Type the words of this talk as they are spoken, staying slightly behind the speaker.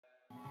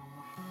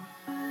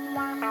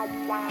Roll.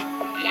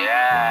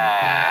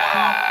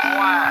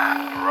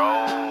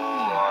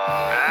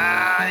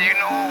 You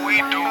know what we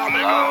do,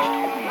 nigga.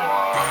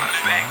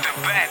 Back to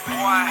back,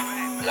 boy.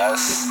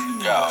 Let's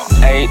go.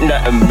 Ain't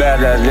nothing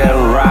better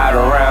than ride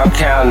around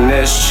counting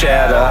this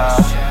cheddar.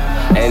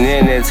 And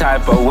any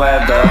type of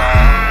weather,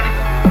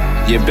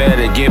 you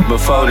better get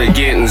before the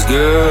getting's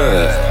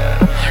good.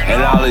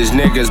 And all these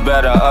niggas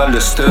better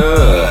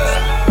understood.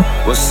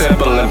 What's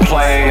simple and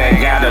plain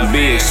ain't gotta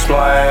be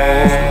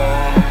explained.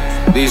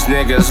 These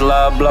niggas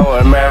love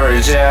blowing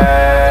Mary Jane.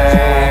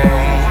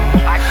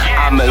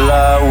 I'm in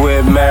love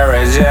with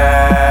Mary Jane.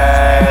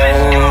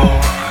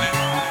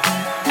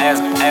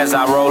 As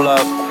I roll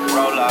up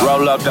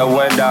the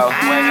window,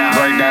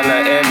 break down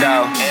the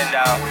endo.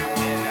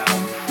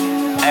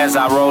 As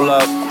I roll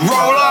up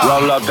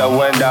the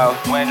window,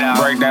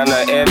 break down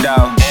the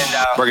endo.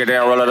 Break it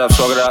down, roll it up,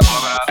 smoke it up.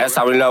 That's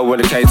how we know when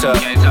the K tuck.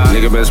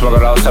 Nigga been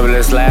smoking all 7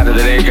 this ladder,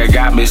 the nigga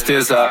got me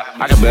stiff up.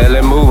 I can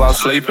barely move, I'm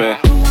sleeping,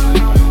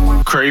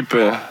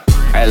 creeping.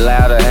 At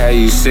louder, how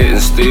you sitting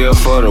still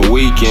for the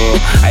weekend.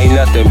 Ain't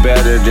nothing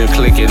better than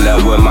clicking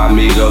up with my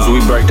amigos.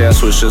 We break down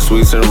Swisher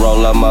Sweets and roll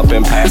them up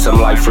and pass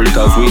them like free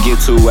throws. We get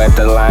two at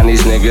the line,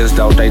 these niggas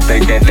don't they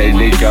think that they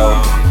Nico.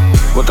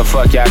 What the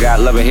fuck y'all got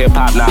loving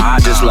hip-hop? Nah, I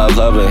just love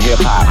loving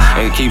hip-hop.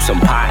 And keep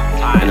some pot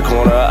in the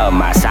corner of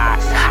my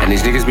sock. And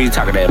these niggas be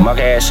talking that muck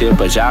ass shit,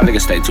 but y'all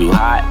niggas stay too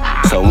hot.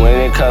 So when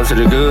it comes to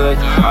the good,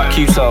 I'll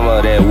keep some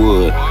of that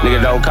wood.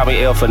 Nigga don't call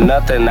me ill for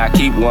nothing, I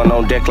keep one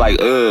on deck like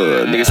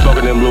Niggas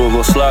smoking them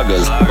Louisville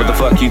sluggers. What the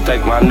fuck you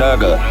think my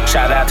nugger?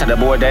 Shout out to the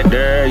boy that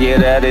there, yeah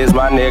that is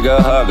my nigga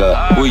Hugger.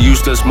 We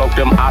used to smoke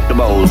them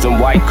Optimos, them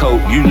white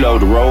coat, you know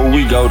the road.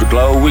 We go to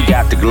glow, we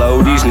got the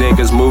glow. These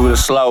niggas moving in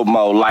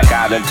slow-mo like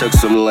I done took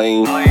some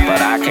lean,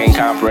 but I can't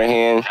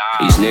comprehend.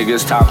 These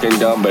niggas talking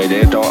dumb, but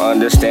they don't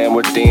understand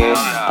within.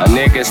 A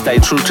nigga stay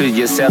true to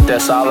yourself,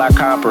 that's all I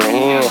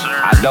comprehend.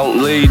 I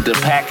don't lead the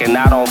pack and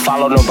I don't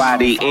follow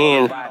nobody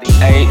in.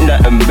 Ain't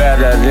nothing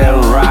better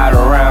than ride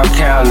around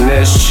counting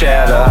this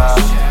cheddar.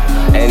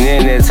 And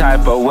any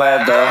type of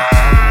weather,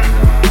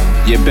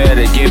 you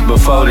better get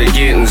before the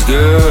getting's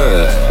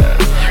good.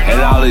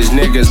 And all these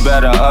niggas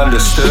better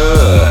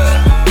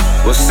understood.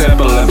 What's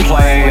simple and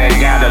plain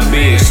ain't gotta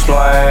be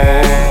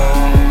explained.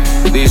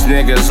 These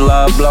niggas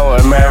love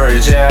blowing Mary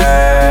Jane.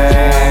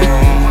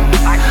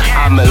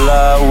 I'm in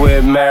love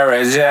with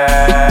Mary Jane.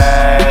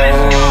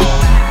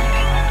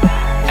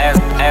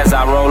 As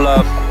I roll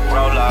up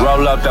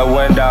the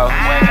window,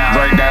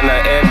 break down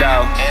the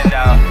endo.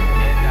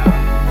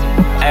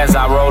 As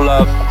I roll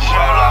up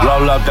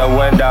the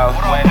window,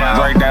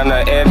 break down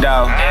the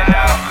endo.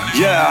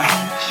 Yeah,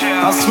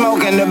 I'm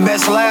smoking the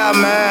best loud,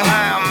 man.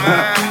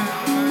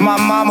 My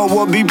mama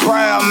would be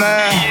proud,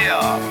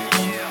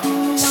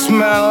 man.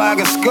 Smell like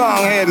a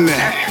skunk hit me.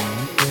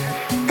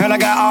 And I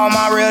got all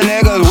my real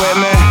niggas with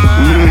me.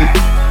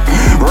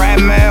 Right,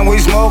 man, we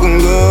smoking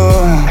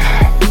good.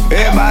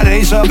 Everybody,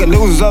 they suckin'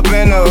 deuces up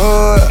in the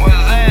hood.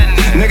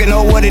 Nigga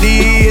know what it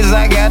is,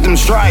 I got them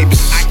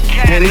stripes.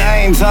 And I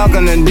ain't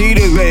talking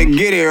Adidas, better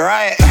get it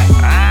right.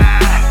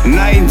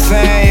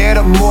 Nighttime, yeah,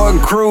 the boy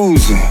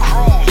cruising.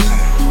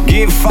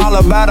 Get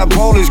followed by the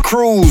police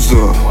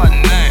cruiser.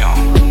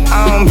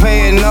 I don't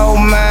pay no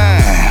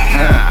mind.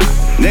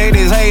 They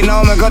just hating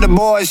on me cause the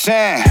boy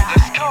shine.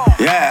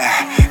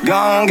 Yeah,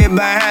 gon' get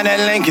behind that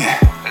Lincoln.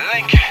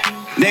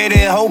 They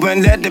just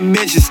hoping that the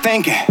bitch is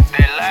stinking.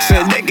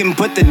 Said they can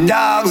put the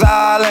dogs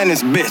all in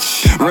this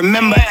bitch.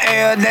 Remember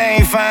L, they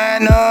ain't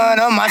find none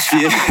of my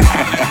shit.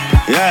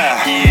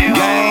 Yeah,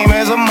 game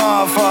is a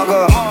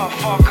motherfucker.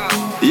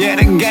 Yeah,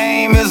 the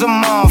game is a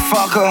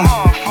motherfucker.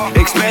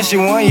 Especially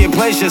when you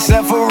place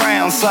yourself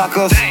around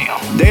suckers.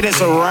 They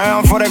just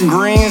around for the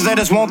greens, they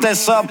just want that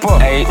supper.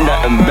 Ain't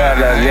nothing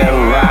better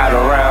than ride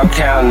around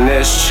counting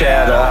this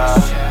cheddar.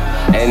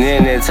 And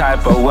any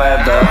type of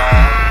weather,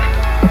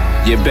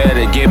 you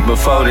better get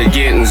before the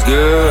getting's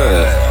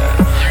good.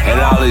 And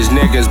all these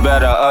niggas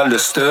better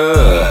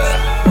understood.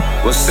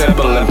 What's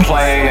simple and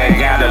plain ain't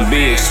gotta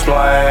be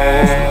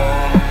explained.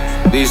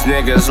 These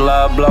niggas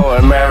love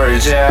blowing Mary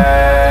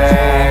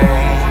Jane.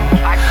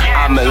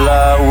 I'm in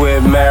love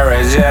with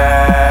Mary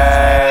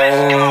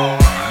Jane.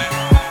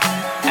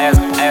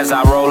 As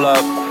I roll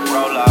up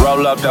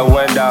the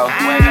window,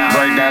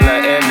 break down the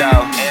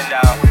endo.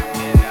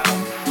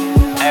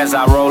 As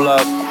I roll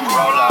up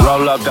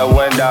the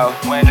window,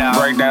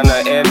 break down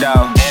the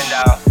endo.